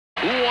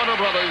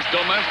Brothers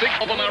Domestic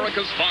of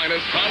America's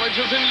finest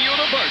colleges and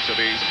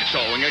universities,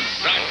 showing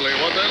exactly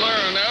what they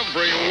learn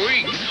every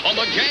week on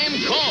the game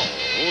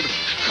called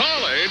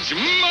College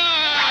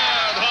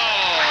Madhouse.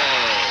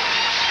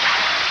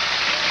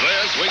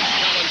 This week's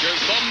challengers,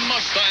 the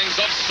Mustangs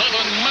of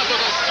Southern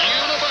Methodist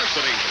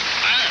University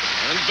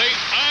and the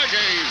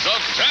Aggies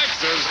of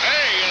Texas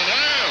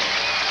A&M.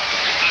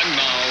 And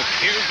now,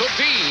 here's the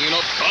Dean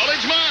of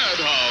College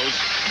Madhouse,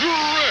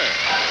 Greg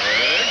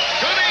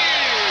Kinnear.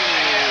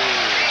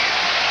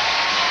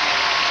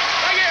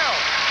 Thank you.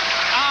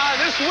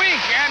 This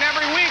week and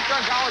every week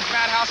on College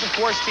Madhouse, of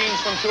course, teams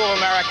from two of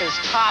America's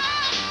top,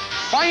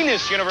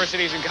 finest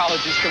universities and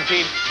colleges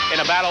compete in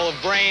a battle of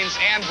brains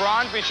and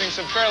brawn, featuring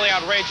some fairly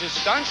outrageous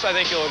stunts. I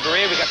think you'll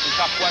agree. We got some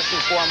tough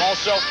questions for them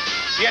also.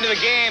 At the end of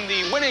the game,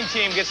 the winning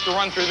team gets to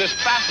run through this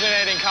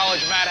fascinating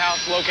College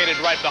Madhouse located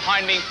right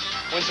behind me,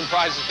 win some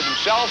prizes for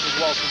themselves as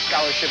well as some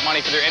scholarship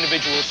money for their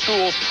individual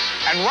schools.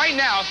 And right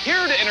now,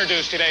 here to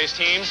introduce today's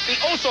teams, the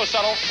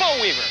oh-so-subtle Bo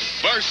Weaver.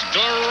 First,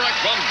 direct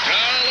from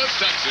Dallas,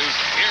 Texas,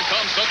 here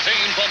comes the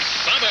team from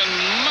Southern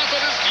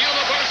Methodist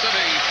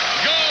University.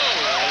 Go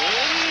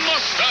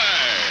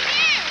Mustangs!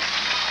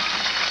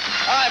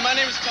 Hi, my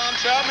name is Tom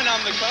Troutman.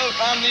 I'm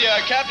the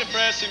captain for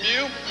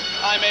SMU.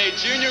 I'm a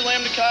junior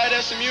Lambda Chi at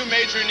SMU,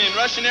 majoring in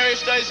Russian area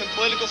studies and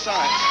political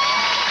science.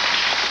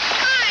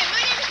 Hi,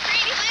 my name is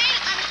Brady Lane.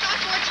 I'm a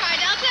sophomore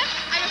Chi Delta.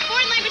 I'm a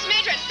foreign language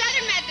major at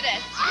Southern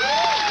Methodist.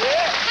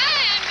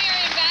 Hi, I'm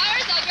Miriam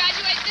Bowers. I'll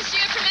graduate this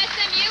year from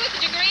SMU with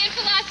a degree in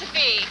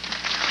philosophy.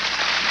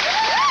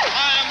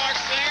 Hi, I'm Mark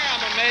Singer.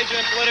 I'm a major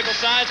in political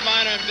science,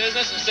 minor in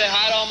business, and say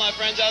hi to all my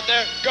friends out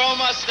there. Go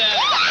Mustangs!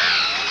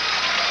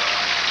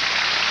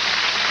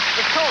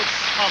 The coach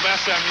of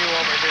SMU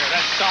over here.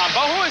 That's Tom.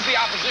 Bo, who is the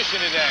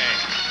opposition today?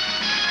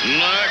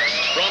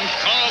 Next, from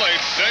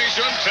College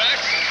Station,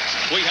 Texas,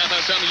 we have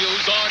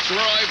SMU's arch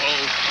rival.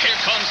 Here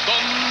comes the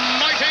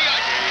mighty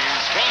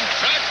Aggies from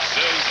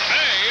Texas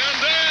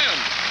A&M.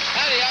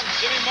 Howdy, I'm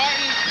Jimmy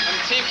Martin. I'm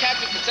the team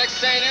captain for Texas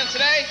A&M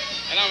today,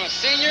 and I'm a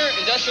senior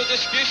industrial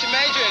distribution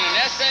major and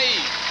an SAE.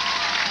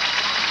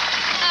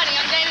 Howdy,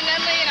 I'm Dana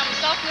Nedley, and I'm a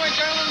sophomore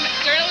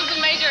journalism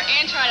major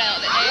and tried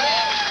out at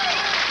A&M.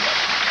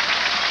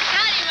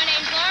 Howdy, my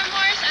name's Laura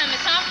Morris. I'm a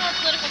sophomore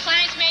political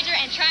science major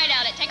and tried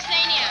out at Texas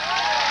A&M.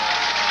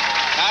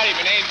 Howdy,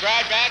 my name's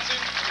Brad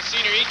Batson. I'm a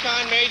senior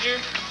econ major,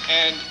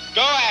 and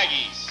go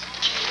Aggies!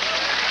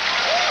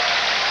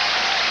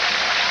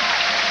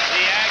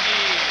 The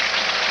Aggies.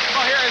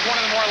 Well, here is one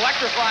of the more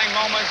electrifying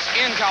moments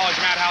in College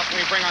Madhouse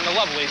when we bring on the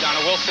lovely Donna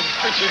Wilson,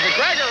 Richard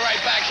McGregor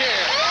right back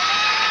here.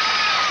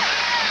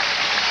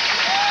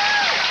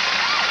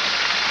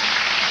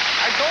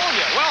 I told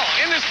you. Well,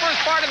 in this first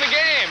part of the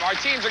game, our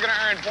teams are going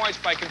to earn points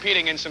by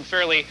competing in some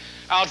fairly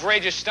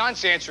outrageous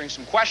stunts, answering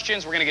some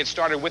questions. We're going to get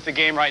started with the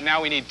game right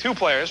now. We need two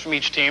players from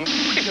each team.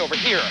 Right over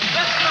here.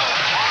 Let's go.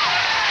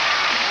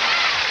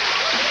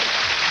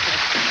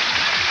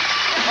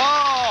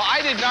 Oh,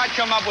 I did not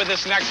come up with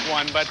this next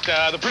one, but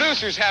the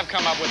producers have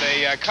come up with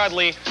a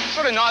cuddly,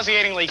 sort of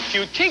nauseatingly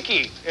cute,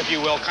 kinky, if you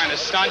will, kind of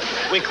stunt.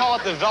 We call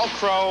it the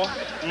Velcro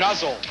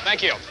nuzzle.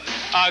 Thank you.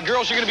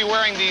 Girls, you're going to be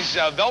wearing these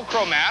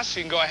Velcro masks.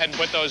 You can go ahead and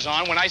put those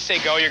on. When I say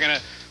go, you're going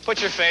to put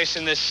your face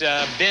in this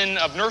bin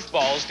of Nerf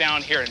balls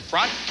down here in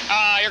front.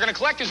 You're going to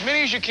collect as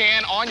many as you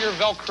can on your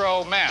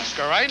Velcro mask,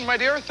 all right, my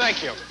dear?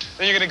 Thank you.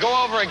 Then you're going to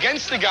go over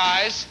against the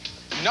guys,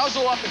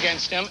 nuzzle up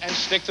against him, and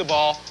stick the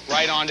ball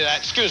right onto that,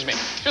 excuse me,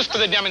 just for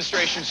the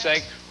demonstration's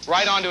sake,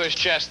 right onto his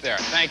chest there.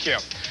 Thank you.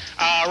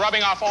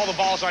 Rubbing off all the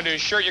balls onto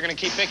his shirt, you're going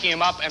to keep picking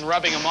him up and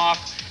rubbing him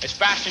off as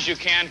fast as you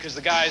can, because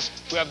the guys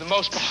who have the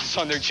most balls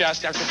on their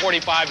chest after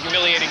 45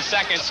 humiliating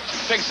seconds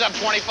picks up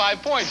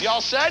 25 points. You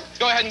all set?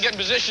 Go ahead and get in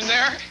position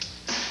there.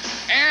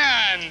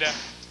 And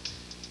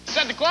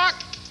set the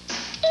clock.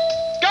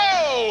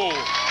 Go!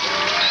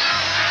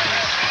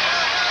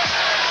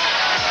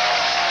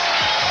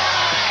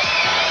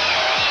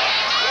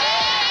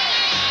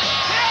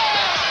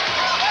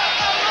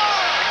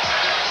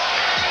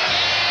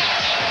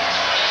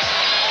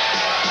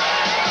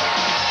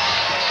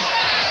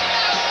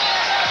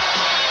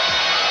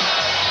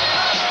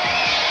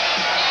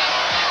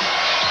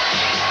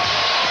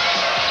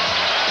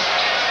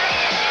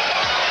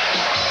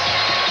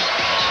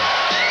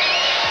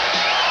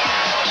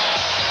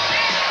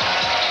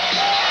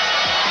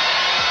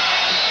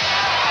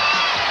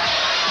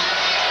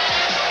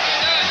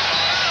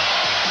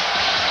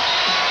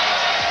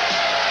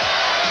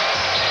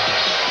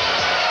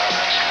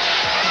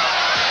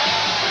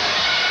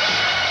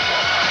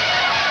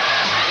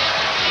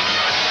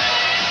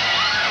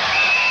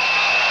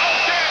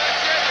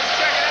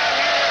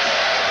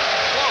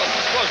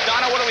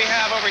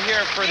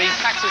 For the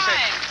Texas,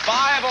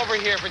 five over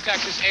here for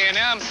Texas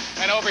A&M,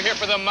 and over here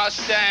for the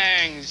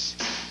Mustangs.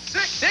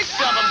 Six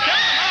of them. Count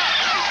them up.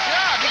 Nice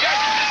job. You guys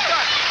did this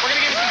stuff. We're going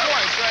to give you some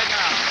points right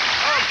now.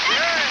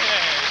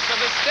 Okay. So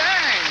the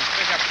Stangs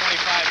pick up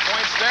 25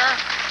 points there.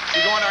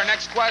 We go on to our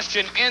next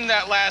question. In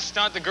that last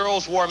stunt, the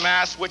girls wore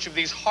masks. Which of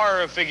these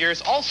horror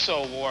figures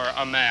also wore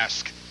a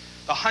mask?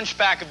 the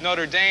Hunchback of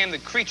Notre Dame, the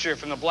Creature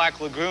from the Black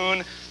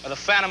Lagoon, or the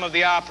Phantom of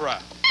the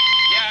Opera?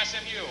 Yeah,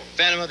 SMU.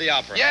 Phantom of the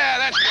Opera. Yeah,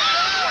 that's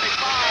right. 25.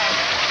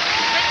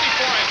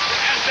 50 points for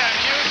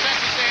SMU.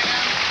 Texas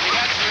A&M. We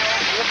got 0.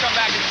 We'll come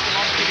back in just a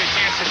moment, give you a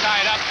chance to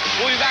tie it up.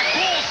 We'll be back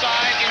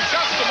poolside in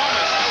just a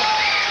moment.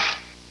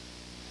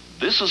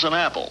 This is an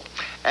apple,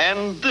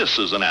 and this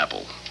is an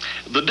apple.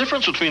 The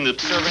difference between the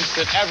two... Servants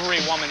that every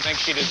woman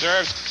thinks she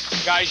deserves.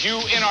 Guys, you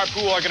in our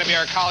pool are going to be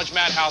our College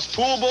Madhouse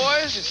pool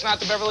boys. It's not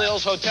the Beverly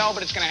Hills Hotel,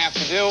 but it's going to have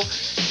to do.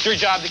 It's your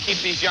job to keep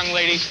these young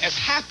ladies as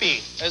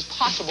happy as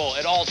possible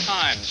at all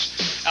times.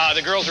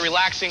 The girls are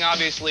relaxing,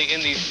 obviously, in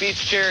these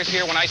beach chairs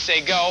here. When I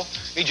say go,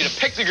 I need you to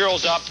pick the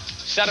girls up,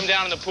 set them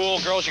down in the pool.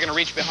 Girls, you're going to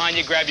reach behind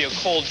you, grab you a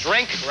cold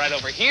drink right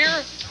over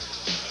here.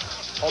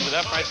 Hold it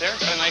up right there.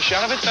 Got a nice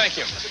shot of it. Thank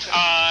you.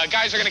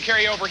 Guys are going to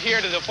carry you over here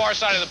to the far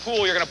side of the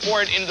pool. You're going to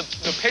pour it into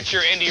the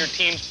pitcher into your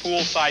team's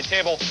poolside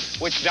table,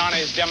 which Donna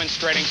is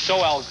demonstrating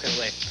so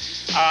eloquently.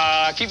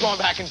 Keep going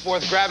back and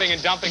forth, grabbing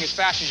and dumping as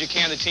fast as you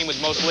can the team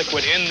with most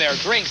liquid in their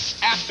drinks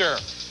after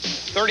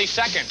 30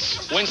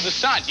 seconds. Wins the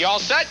stunt. You all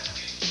set?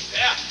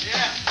 Yeah.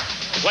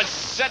 Let's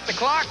set the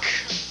clock.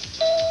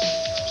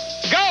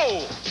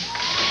 Go!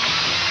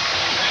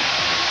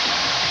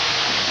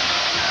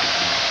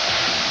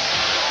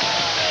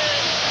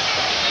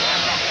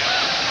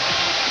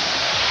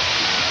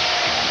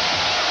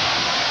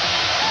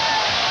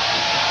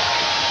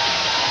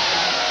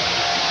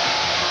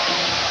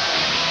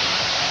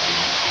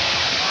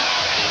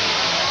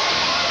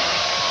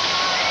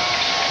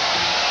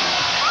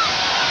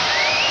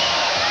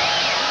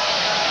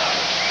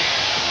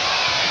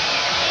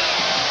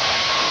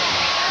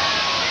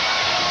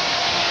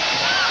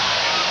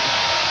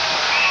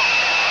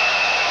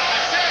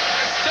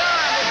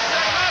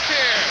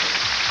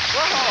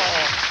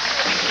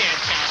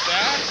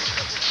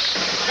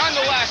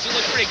 Nonetheless, it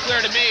looks pretty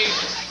clear to me.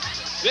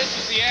 This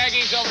is the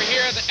Aggies over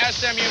here, the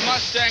SMU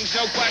Mustangs,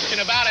 no question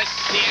about it.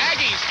 The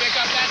Aggies pick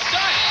up that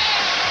stunt.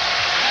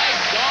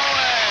 Nice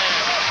going.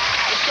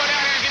 Let's go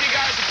down here and give you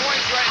guys the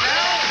points right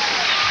now.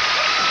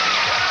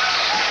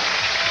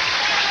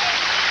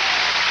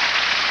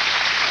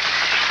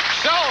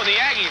 So, the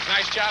Aggies,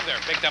 nice job there.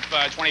 Picked up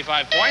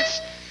 25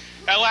 points.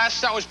 That last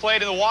stunt was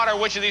played in the water.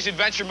 Which of these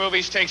adventure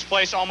movies takes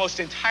place almost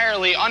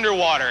entirely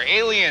underwater?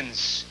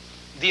 Aliens,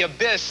 The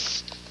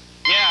Abyss.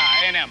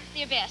 Yeah, A&M.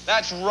 The Abyss.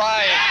 That's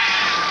right.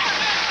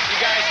 You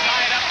guys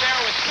tie it up there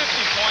with 50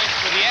 points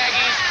for the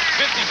Aggies,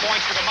 50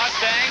 points for the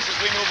Mustangs. As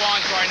we move on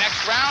to our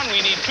next round,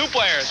 we need 2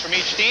 players from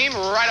each team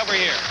right over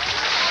here.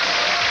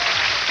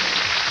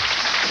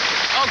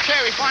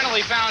 Okay, we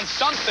finally found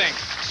something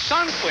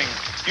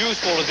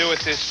useful to do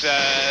with this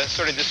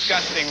sort of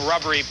disgusting,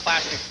 rubbery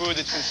plastic food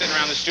that's been sitting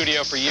around the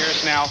studio for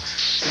years now.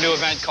 It's a new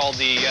event called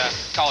the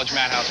College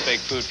Madhouse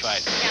Fake Food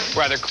Fight. Yeah.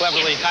 Rather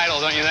cleverly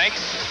titled, don't you think?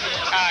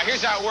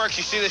 Here's how it works.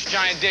 You see this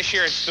giant dish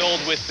here. It's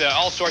filled with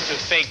all sorts of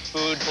fake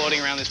food floating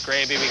around this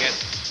gravy. We got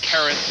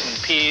carrots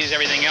and peas,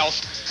 everything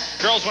else.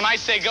 Girls, when I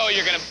say go,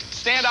 you're going to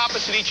stand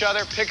opposite each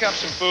other, pick up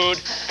some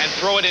food, and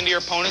throw it into your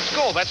opponent's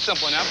goal. That's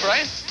simple enough,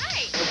 right?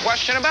 Right. No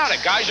question about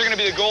it. Guys, you're going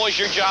to be the goalies.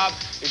 Your job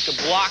is to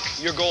block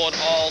your goal at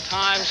all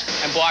times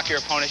and block your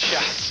opponent's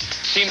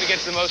shots. Team that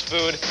gets the most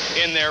food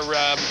in their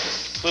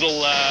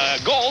little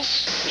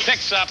goals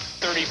picks up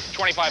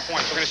 25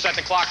 points. We're going to set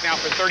the clock now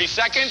for 30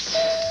 seconds.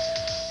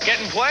 Get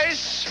in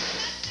place.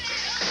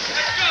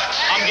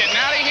 I'm getting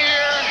out of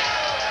here.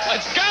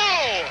 Let's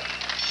go!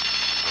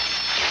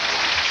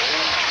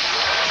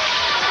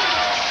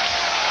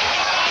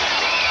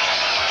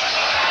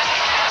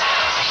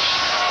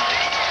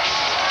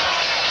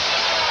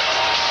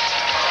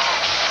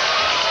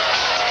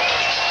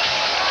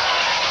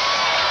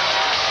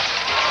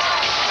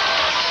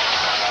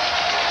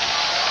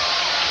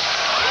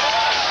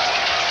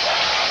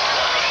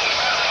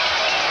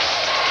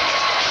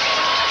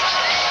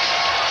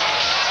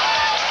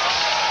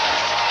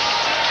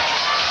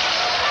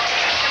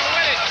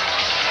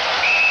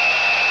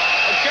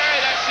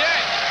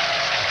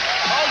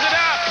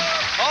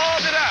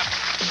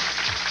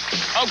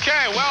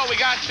 Okay, well, we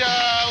got,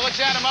 let's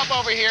add them up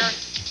over here.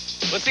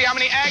 Let's see how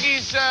many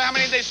Aggies, how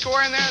many did they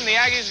score in there? And the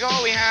Aggies go,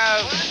 we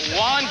have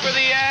 1 for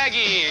the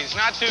Aggies.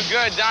 Not too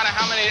good. Donna,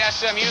 how many did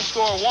SMU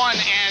score? 1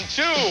 and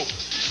 2.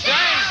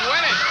 Mustangs win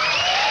it.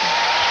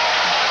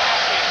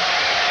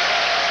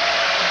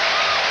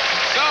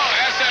 So,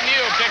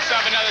 SMU picks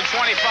up another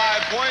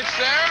 25 points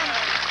there.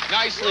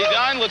 Nicely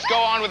done. Let's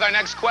go on with our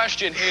next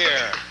question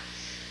here.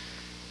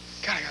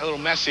 God, I got a little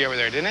messy over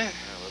there, didn't it?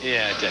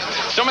 Yeah, it did.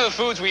 Some of the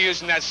foods we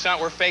used in that stunt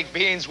were fake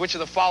beans. Which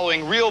of the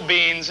following real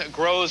beans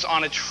grows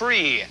on a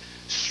tree?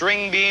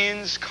 String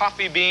beans,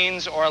 coffee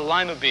beans, or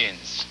lima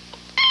beans?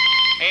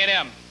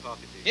 A&M.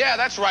 Coffee beans. Yeah,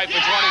 that's right for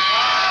 25.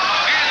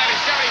 And that is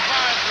 75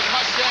 for the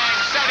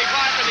Mustangs, 75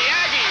 for the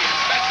Aggies.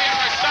 That's the end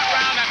of our stunt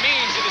round. That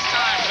means it is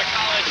time for the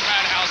College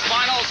Madhouse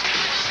Finals.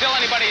 Still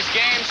anybody's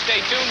game.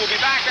 Stay tuned. We'll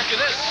be back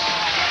after this.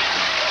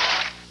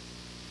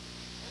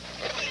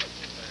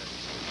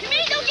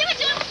 Don't give it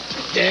to him.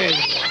 Dude.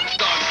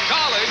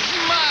 College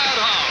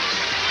Madhouse.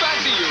 Back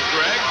to you,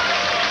 Greg.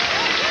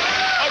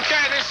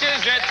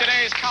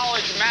 today's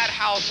College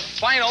Madhouse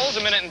Finals,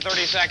 1 minute and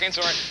 30 seconds,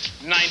 or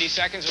 90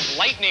 seconds of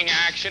lightning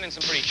action and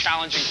some pretty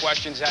challenging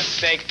questions at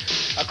stake.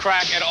 A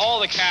crack at all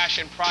the cash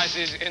and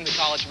prizes in the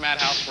College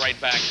Madhouse right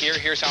back here.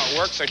 Here's how it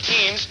works. Our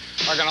teams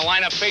are going to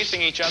line up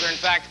facing each other. In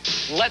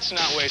fact, let's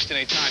not waste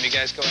any time. You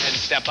guys go ahead and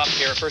step up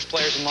here. First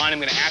player's in line. I'm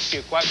going to ask you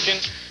a question,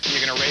 and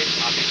you're going to rate,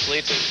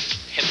 obviously, to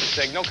hit the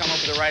signal, come up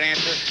with the right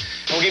answer.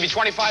 And we'll give you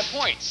 25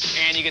 points,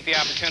 and you get the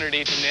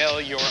opportunity to nail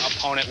your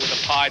opponent with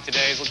a pie.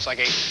 Today's looks like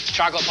a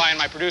chocolate pie, and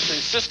my producer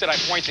insisted I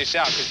point this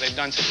out because they've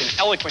done such an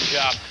eloquent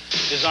job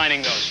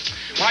designing those.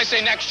 When I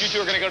say next, you two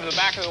are going to go to the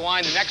back of the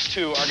line. The next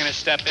two are going to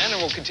step in,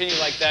 and we'll continue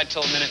like that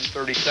till 1 minute and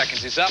 30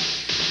 seconds is up.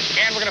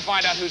 And we're going to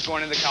find out who's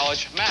going to the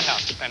College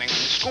Madhouse, depending on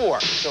the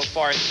score. So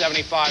far, it's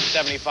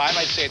 75-75.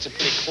 I'd say it's a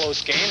pretty close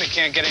game. It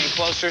can't get any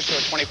closer, so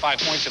at 25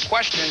 points a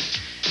question,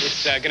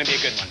 it's going to be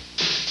a good one.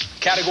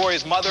 Category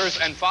is mothers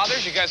and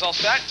fathers. You guys all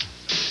set?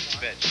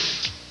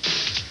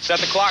 Set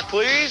the clock,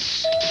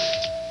 please.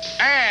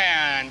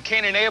 And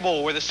Cain and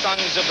Abel were the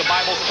sons of the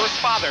Bible's first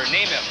father.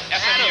 Name him.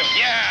 SMU.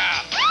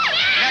 Yeah.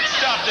 Next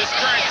up, this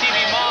current TV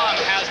mom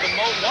has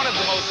one of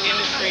the most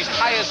industry's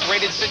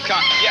highest-rated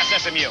sitcoms. Yes,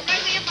 SMU.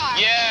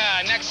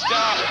 Yeah. Next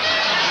up,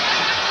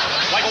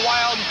 like a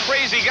wild,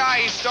 crazy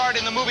guy, he starred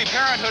in the movie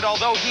Parenthood,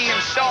 although he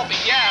himself.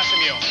 Yeah,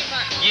 SMU.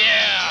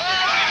 Yeah.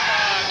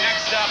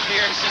 Next up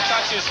here, she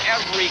touches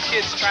every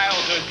kid's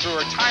childhood through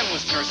her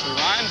timeless nursery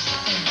rhymes.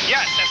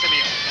 Yes,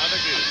 SMU.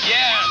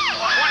 Yes,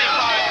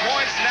 25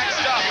 points.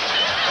 Next up,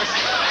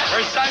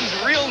 her son's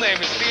real name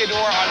is Theodore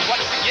on what?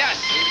 Yes.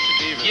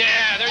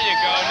 Yeah, there you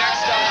go.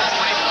 Next up for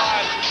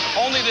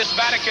 25, only this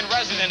Vatican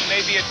resident may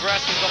be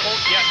addressed as the whole.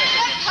 Yes,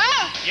 SMU.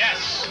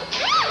 Yes.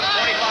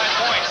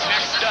 25 points.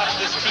 Next up,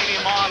 this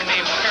TV mom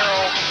named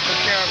Carol took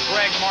care of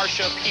Greg,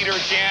 Marcia, Peter,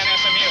 Jan,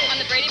 SMU. On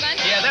the Brady Bunch?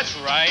 Yeah, that's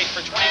right.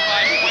 For 25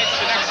 points,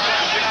 the next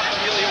question up,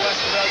 Amelia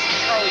Westerdust and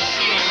Charlie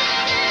Sheen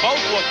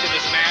both looked to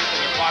this man for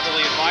their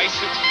fatherly advice.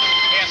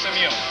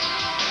 SMU.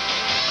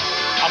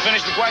 I'll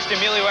finish the question.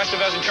 Amelia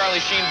Westerdust and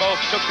Charlie Sheen both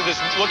looked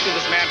to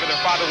this man for their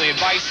fatherly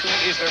advice. Who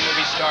is their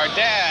movie star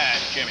dad,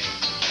 Jimmy?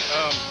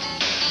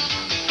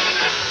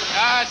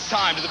 It's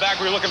time. To the back,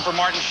 we were looking for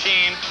Martin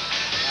Sheen.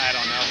 I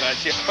don't know.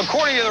 That's it.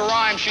 According to the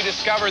rhyme, she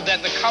discovered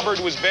that the cupboard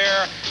was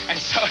bare, and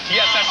so,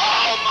 yes, that's...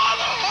 Oh,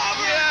 mother!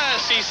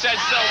 Yes, he said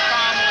so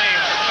calmly.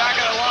 Back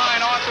of the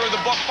line, author of the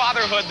book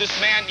Fatherhood, this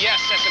man,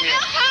 yes, SMU.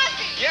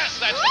 Yes,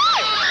 that's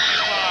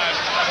right.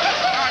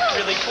 Not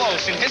really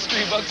close. In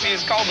history books, he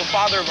is called the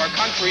father of our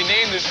country,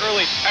 named this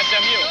early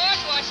SMU. George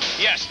Washington.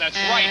 Yes, that's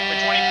right, for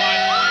 25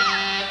 points.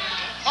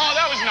 Oh,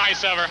 that was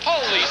nice of her.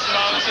 Holy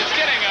smokes, it's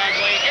getting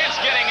ugly. It's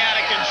getting out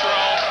of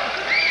control.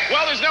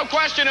 Well, there's no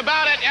question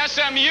about it.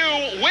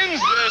 SMU wins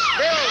this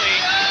fairly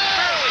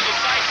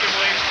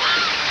decisively.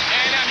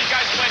 A&M, you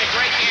guys played a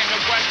great game,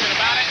 no question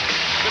about it.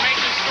 To make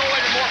the school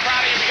even more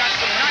proud of you, we got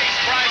some nice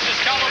prizes.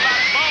 Tell them about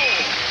it, Bo.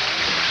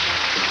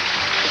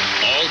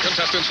 All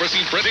contestants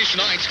receive British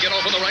Knights. Get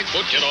off on the right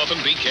foot, get off in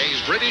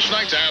BK's. British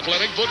Knights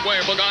athletic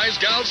footwear for guys,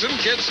 gals, and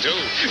kids, too.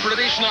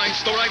 British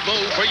Knights, the right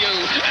move for you.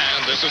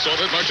 And this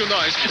assorted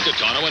merchandise.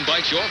 Gitano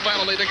invites your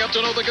family to get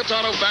to know the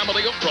Gitano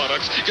family of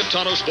products.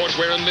 Gitano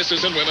sportswear in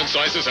misses and women's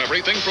sizes.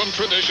 Everything from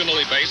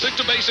traditionally basic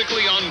to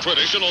basically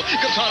untraditional.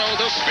 Gitano,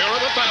 the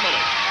spirit of family.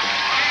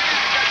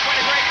 You guys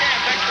played a great game.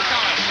 Thanks for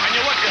coming. And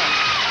you look good.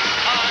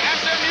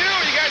 SMU,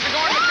 you guys are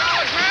going to the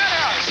College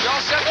Madhouse. You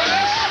all set for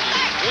this?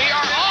 We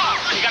are off.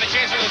 You got a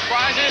chance for those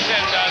prizes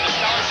and the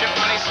scholarship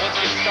money, so let's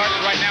get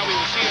started right now. We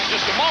will see you in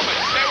just a moment.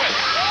 Stay with us.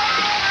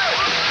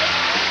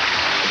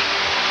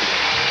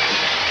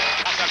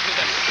 I'll do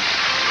this.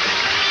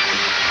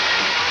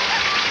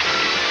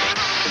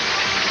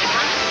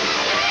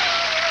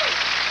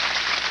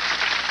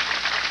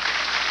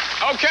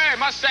 Okay,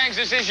 Mustangs,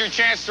 this is your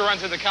chance to run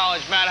to the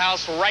College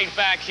Madhouse right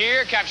back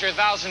here. Capture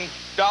 $1,000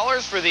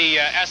 for the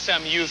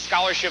SMU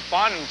Scholarship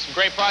Fund and some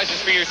great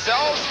prizes for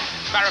yourselves.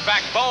 Matter of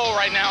fact, Bo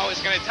right now is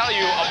going to tell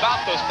you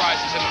about those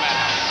prizes in the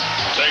Madhouse.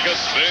 Take a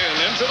spin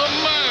into the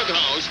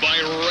Madhouse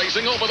by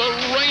racing over the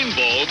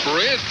Rainbow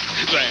Bridge.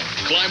 Then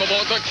climb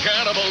aboard the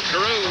Cannibal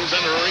Cruise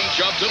and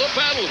reach up to the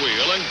paddle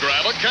wheel and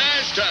grab a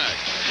cash tag.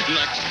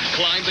 Next,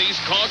 climb these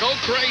cargo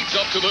crates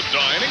up to the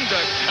dining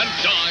deck and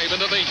dive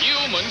into the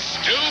human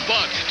stew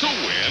pot to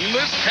win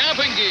this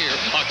camping gear.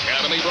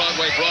 Academy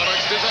Broadway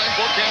products designed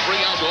for camp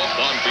outdoor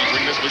fun,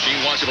 featuring this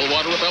machine-washable,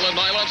 water-repellent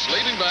nylon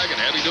sleeping bag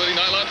and heavy-duty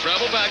nylon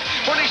travel pack,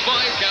 furnished by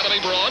Academy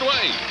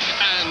Broadway.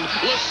 And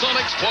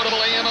Sonic's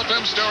portable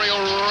AM/FM stereo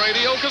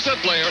radio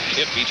cassette player.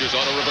 It features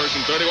auto-reverse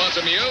and 30 watts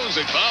of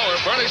music power,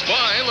 furnished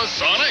by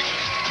Sonic.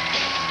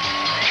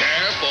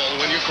 Careful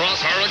when you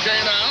cross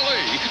Hurricane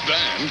Alley.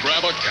 Then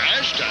grab a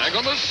cash tag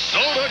on the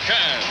soda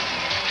can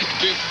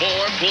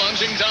before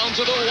plunging down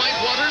to the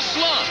whitewater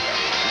slide.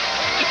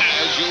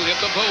 As you hit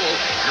the pool,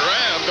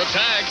 grab the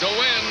tag to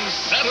win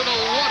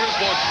Sentinel Water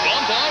Sports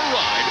Bump on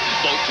Ride.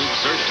 Boat tube,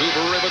 surf tube,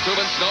 river tube,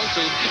 and snow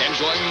tube.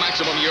 Enjoy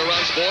maximum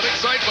year-round sport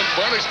excitement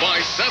furnished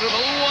by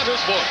Sentinel Water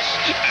Sports.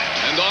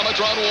 And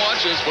Armatron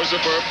watches for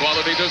superb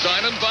quality,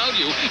 design, and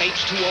value.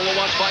 H2O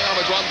watch by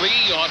Armatron,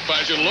 the hot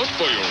fashion look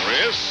for your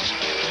wrist.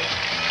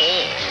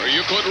 Or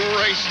you could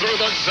race through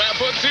the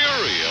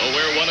Zapateria,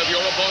 where one of your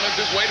opponents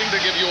is waiting to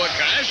give you a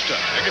cash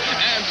tag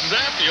and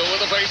zap you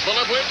with a face full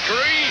of whipped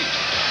cream.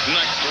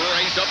 Next,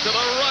 race up to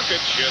the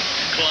rocket ship,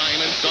 climb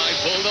inside,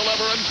 pull the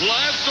lever, and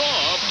blast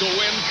off to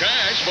win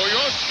cash for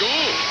your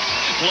school.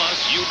 Plus,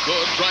 you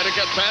could try to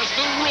get past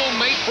the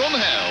roommate from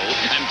hell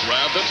and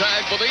grab the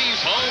tag for these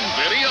home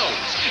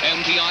videos.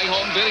 MTI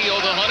Home Video,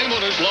 the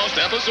honeymooners' lost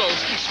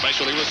episodes,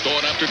 specially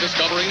restored after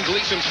discovering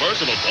Gleason's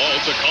personal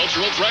vaults, a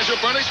cultural treasure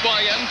furnished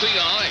by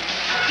MTI.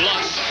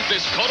 Plus,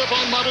 this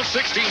Codaphone Model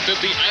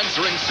 1650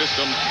 answering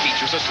system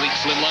features a sleek,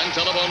 slimline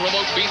telephone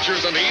remote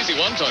features and easy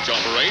one-touch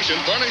operation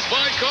furnished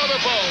by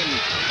Codaphone.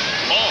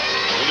 All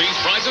these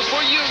prizes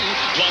for you,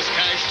 plus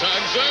cash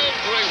tags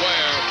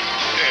everywhere.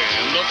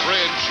 In the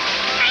fridge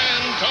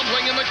and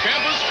tumbling in the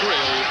campus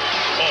grill.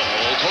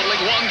 All totaling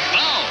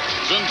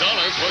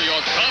 $1,000 for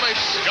your college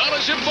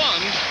scholarship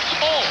fund.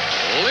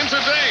 All in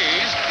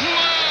today's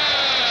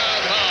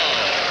Madhouse.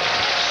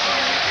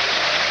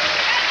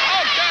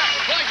 Okay,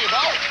 thank you,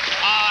 Bo.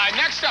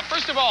 Next up,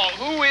 first of all,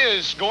 who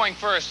is going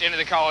first into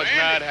the college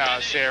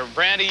madhouse here?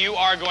 Brandy, you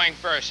are going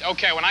first.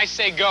 Okay, when I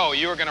say go,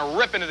 you are going to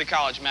rip into the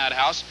college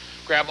madhouse,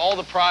 grab all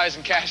the prize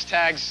and cash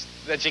tags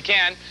that you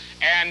can,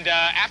 and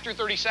after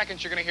 30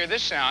 seconds, you're going to hear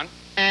this sound.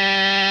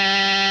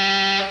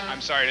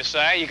 I'm sorry to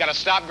say, you got to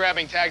stop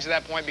grabbing tags at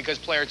that point because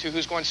player 2,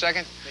 who's going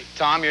second?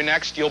 Tom, you're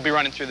next. You'll be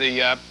running through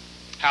the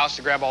house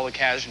to grab all the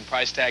cash and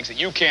prize tags that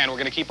you can. We're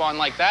going to keep on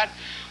like that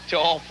till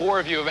all 4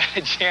 of you have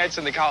had a chance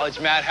in the college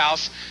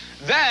madhouse.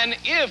 Then,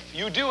 if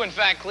you do, in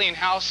fact, clean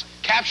house,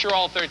 capture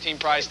all 13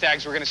 prize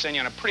tags, we're going to send you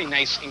on a pretty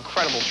nice,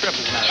 incredible trip,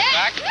 as a matter of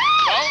fact.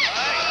 So,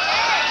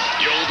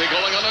 you'll be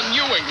going on a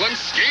New England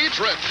ski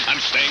trip and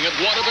staying at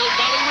Waterville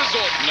Valley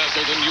Resort,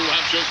 nestled in New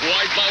Hampshire's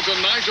White Mountain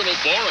National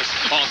Forest.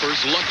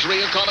 Offers luxury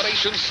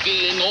accommodation,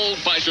 skiing,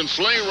 old-fashioned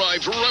sleigh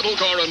rides, rental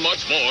car, and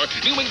much more.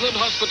 New England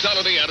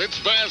hospitality at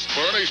its best,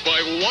 furnished by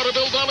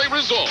Waterville Valley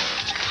Resort.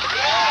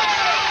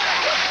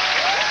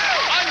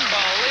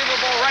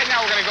 unbelievable. Right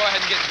now, we're going to go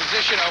ahead and get in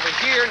position over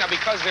here. Now,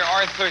 because there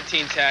are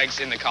 13 tags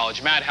in the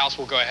college madhouse,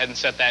 we'll go ahead and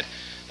set that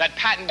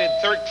patented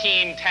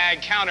 13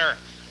 tag counter.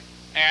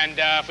 And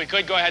if we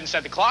could, go ahead and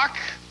set the clock.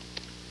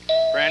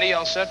 Brandy,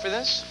 all set for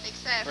this?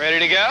 Except. Ready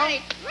to go?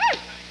 Ready.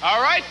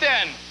 All right,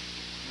 then.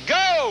 Go!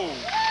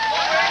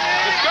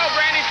 Let's go,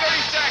 Brandy.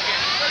 30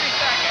 seconds. 30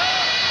 seconds.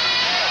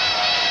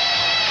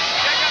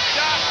 Check up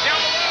top,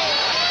 down below.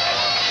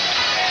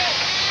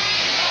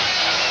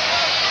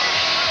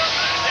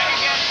 Check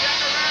again, check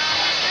around.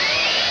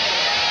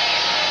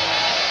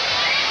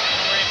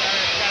 Don't worry about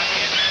it. It's gotta be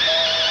it.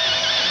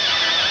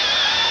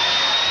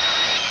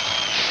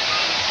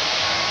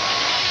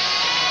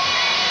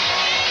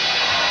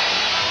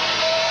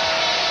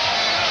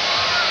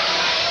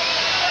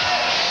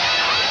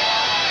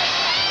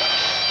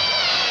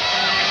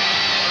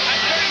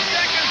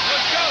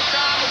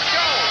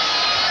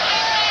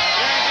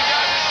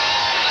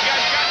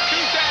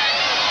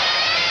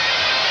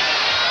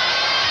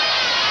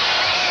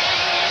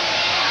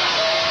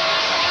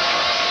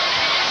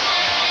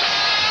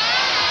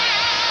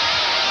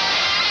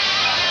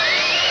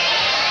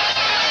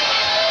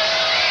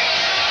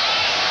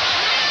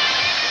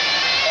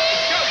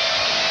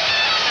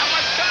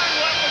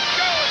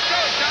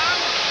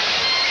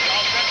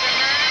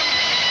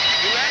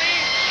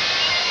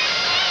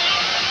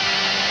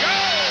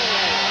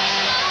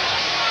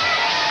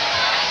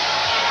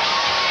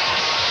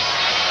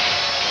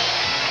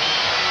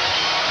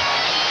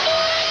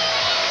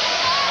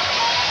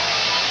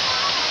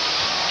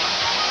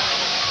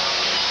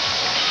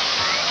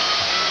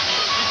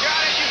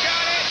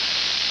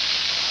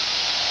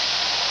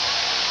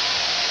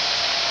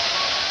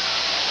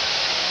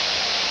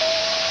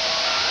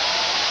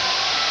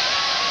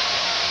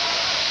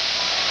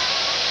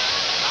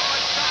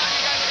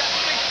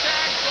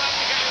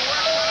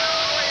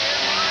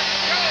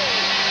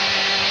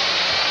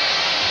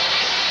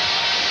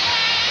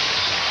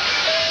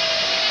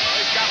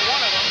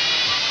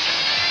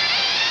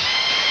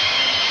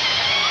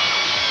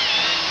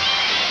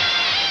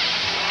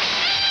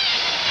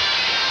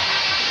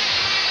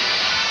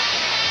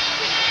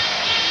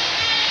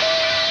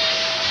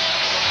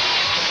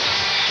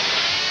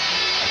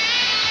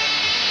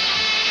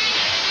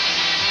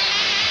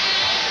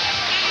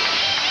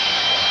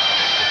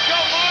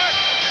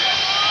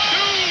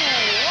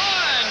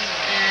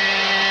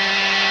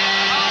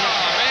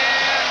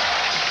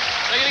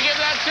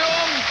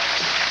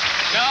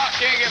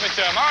 Can't give it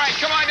to him. All right,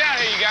 come on down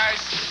here, you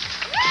guys.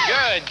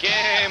 Good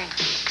game.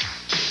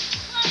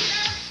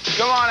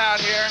 Come on out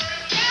here.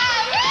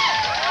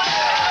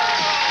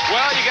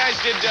 Well, you guys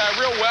did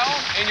real well.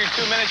 In your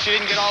 2 minutes, you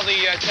didn't get all the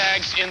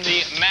tags in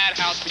the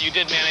madhouse, but you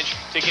did manage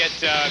to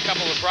get a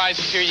couple of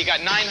prizes here. You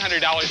got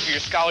 $900 for your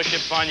scholarship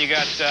fund. You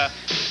got,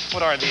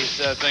 what are these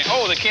things?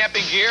 Oh, the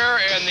camping gear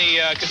and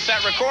the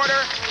cassette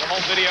recorder.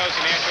 home videos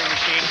and answering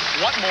machine.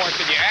 What more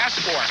could you ask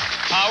for?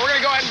 We're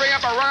going to go ahead and bring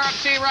up our runner-up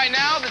team right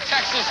now, the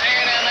Texas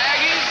A&M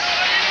Aggies.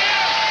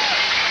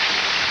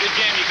 Good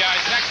game, you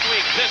guys. Next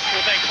week, this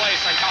will take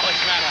place on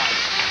College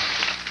Madhouse.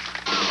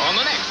 On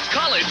the next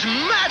College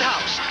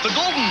Madhouse, the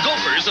Golden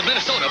Gophers of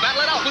Minnesota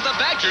battle it out with the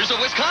Badgers of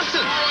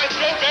Wisconsin. Let's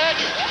go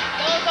Badgers.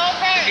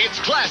 It's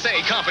Class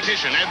A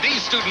competition, and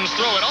these students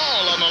throw it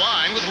all on the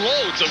line with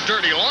loads of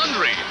dirty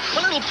laundry.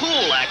 A little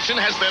pool action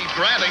has them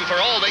grabbing for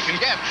all they can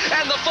get,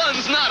 and the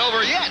fun's not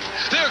over yet.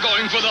 They're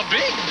going for the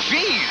big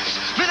G's.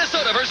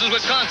 Minnesota versus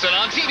Wisconsin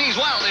on TV's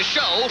wildest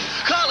show,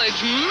 College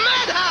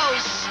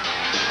Madhouse.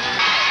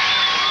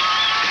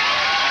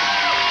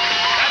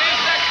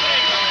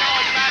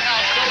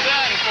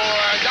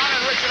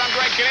 I'm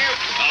Greg Kinnear.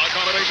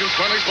 Accommodations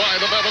furnished by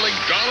the Beverly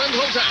Garland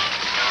Hotel.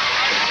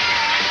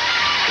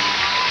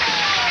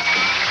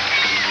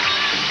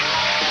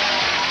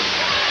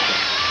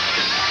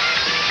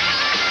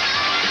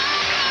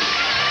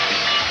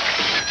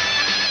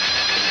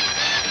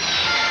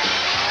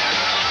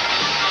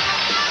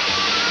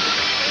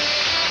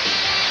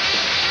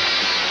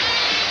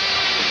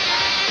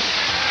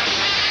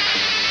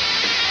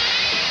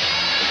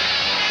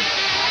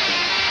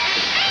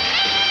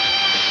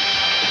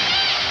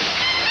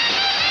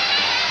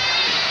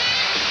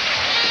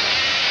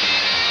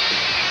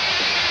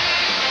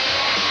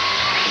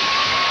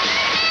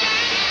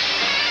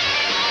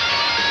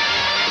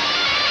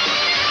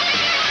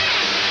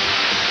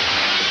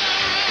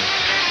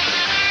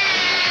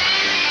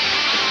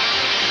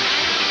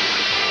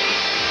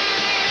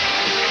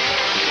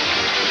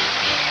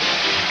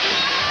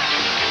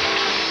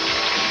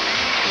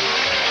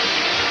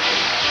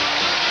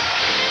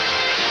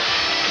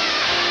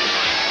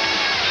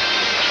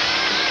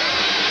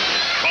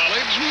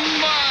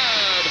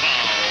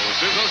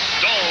 Is a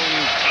Stone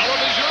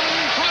Television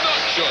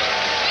production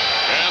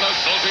in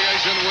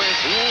association with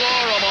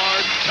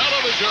Lorimar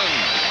Television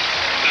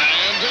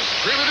and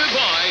distributed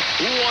by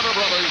Warner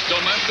Brothers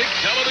Domestic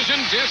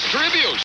Television Distribution.